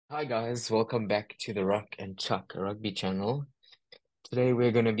Hi guys, welcome back to the Ruck and Chuck rugby channel. Today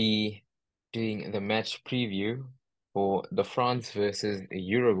we're going to be doing the match preview for the France versus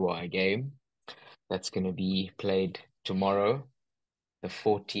Uruguay game that's going to be played tomorrow, the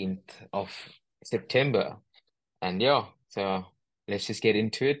 14th of September. And yeah, so let's just get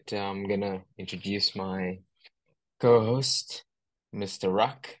into it. I'm going to introduce my co-host, Mr.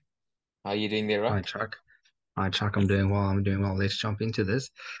 Ruck. How are you doing there, Hi, Ruck? Chuck. Hi, Chuck. I'm doing well. I'm doing well. Let's jump into this.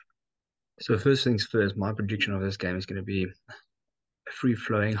 So, first things first, my prediction of this game is going to be a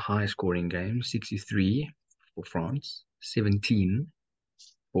free-flowing, high-scoring game, 63 for France, 17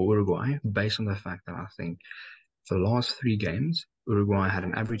 for Uruguay, based on the fact that I think the last three games, Uruguay had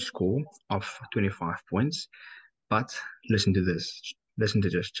an average score of 25 points. But listen to this. Listen to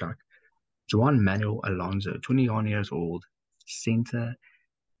this, Chuck. Juan Manuel Alonso, 21 years old, center.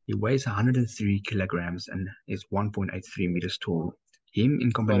 He weighs 103 kilograms and is 1.83 meters tall. Him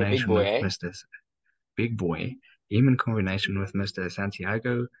in Quite a big combination boy, with eh? Mr. Big Boy, him in combination with Mr.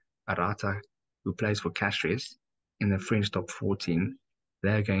 Santiago Arata, who plays for Castries in the French top 14,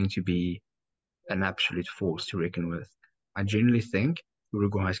 they're going to be an absolute force to reckon with. I genuinely think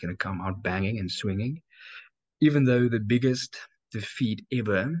Uruguay is going to come out banging and swinging, even though the biggest defeat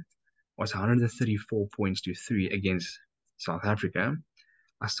ever was 134 points to 3 against South Africa.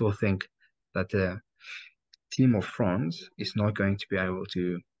 I still think that the team of France is not going to be able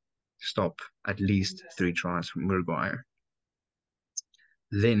to stop at least three tries from Uruguay.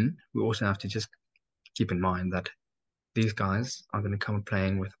 Then we also have to just keep in mind that these guys are going to come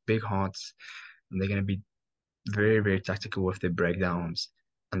playing with big hearts and they're going to be very, very tactical with their breakdowns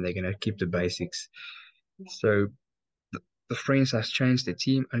and they're going to keep the basics. So the French has changed their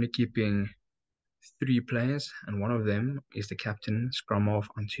team, only keeping three players, and one of them is the captain, scrum half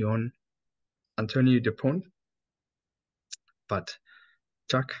Antonio Dupont. But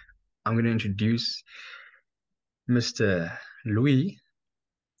Chuck, I'm going to introduce Mr. Louis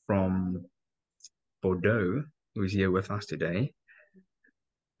from Bordeaux, who's here with us today.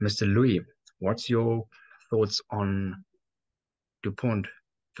 Mr. Louis, what's your thoughts on Dupont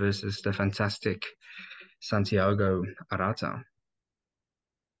versus the fantastic Santiago Arata?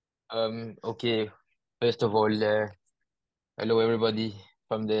 Okay. First of all, hello everybody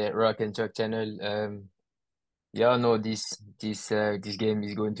from the Ruck and Chuck channel. Yeah, no, this game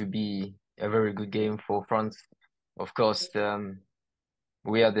is going to be a very good game for France. Of course,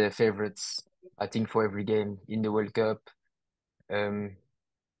 we are the favorites, I think, for every game in the World Cup. Um,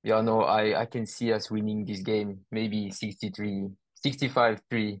 yeah, no, I can see us winning this game, maybe 63,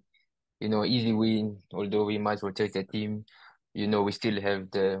 65-3. Easy win. Although we might rotate the team, we still have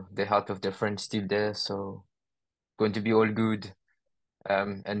the heart of the French still there, so going to be all good.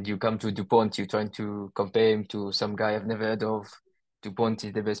 And you come to Dupont, you're trying to compare him to some guy I've never heard of. Dupont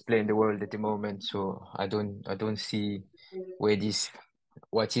is the best player in the world at the moment, so I don't see where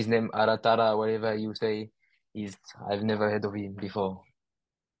what's his name, Aratara, whatever you say, is. I've never heard of him before.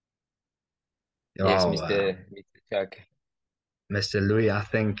 Yes, Oh, Mr. Chuck. Mr. Louis, I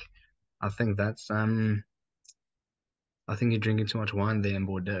think I think you're drinking too much wine there in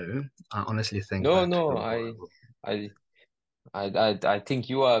Bordeaux. I honestly think No, that no, Uruguay will. I, I think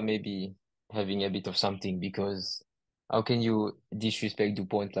you are maybe having a bit of something because how can you disrespect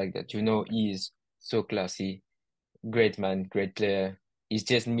Dupont like that? He is so classy. Great man, great player. He's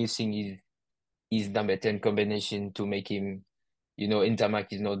just missing his number 10 combination to make him, Intermac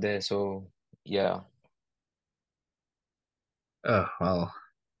is not there. So yeah. Oh, well,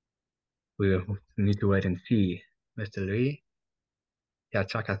 we need to wait and see, Mr. Louis. Yeah,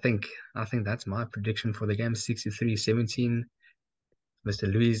 Chuck, I think that's my prediction for the game, 63-17.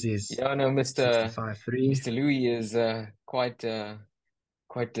 Mr. Louis is Yeah, no, Mr. 65-3. Mr. Louis is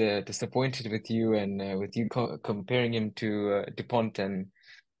quite disappointed with you and with you comparing him to Dupont and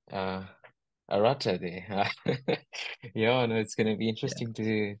uh Arata there. Yeah, no, it's gonna be Yeah. interesting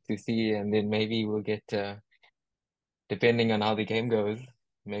to see, and then maybe we'll get depending on how the game goes,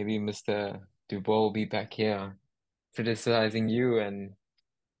 maybe Mr. Dubois will be back here criticizing you and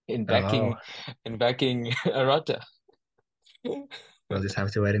in Oh, well, backing Arata. we'll just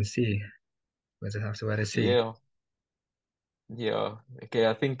have to wait and see. We'll just have to wait and see. Yeah, yeah. Okay,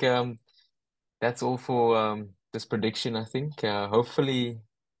 I think that's all for this prediction. I think hopefully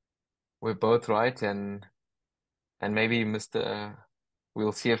we're both right, and maybe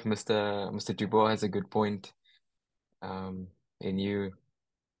we'll see if Mr. Dubois has a good point in you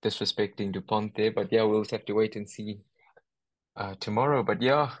disrespecting Dupont there. But yeah, we'll just have to wait and see tomorrow. But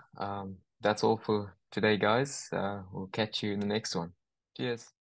yeah, that's all for today, guys. We'll catch you in the next one. Cheers.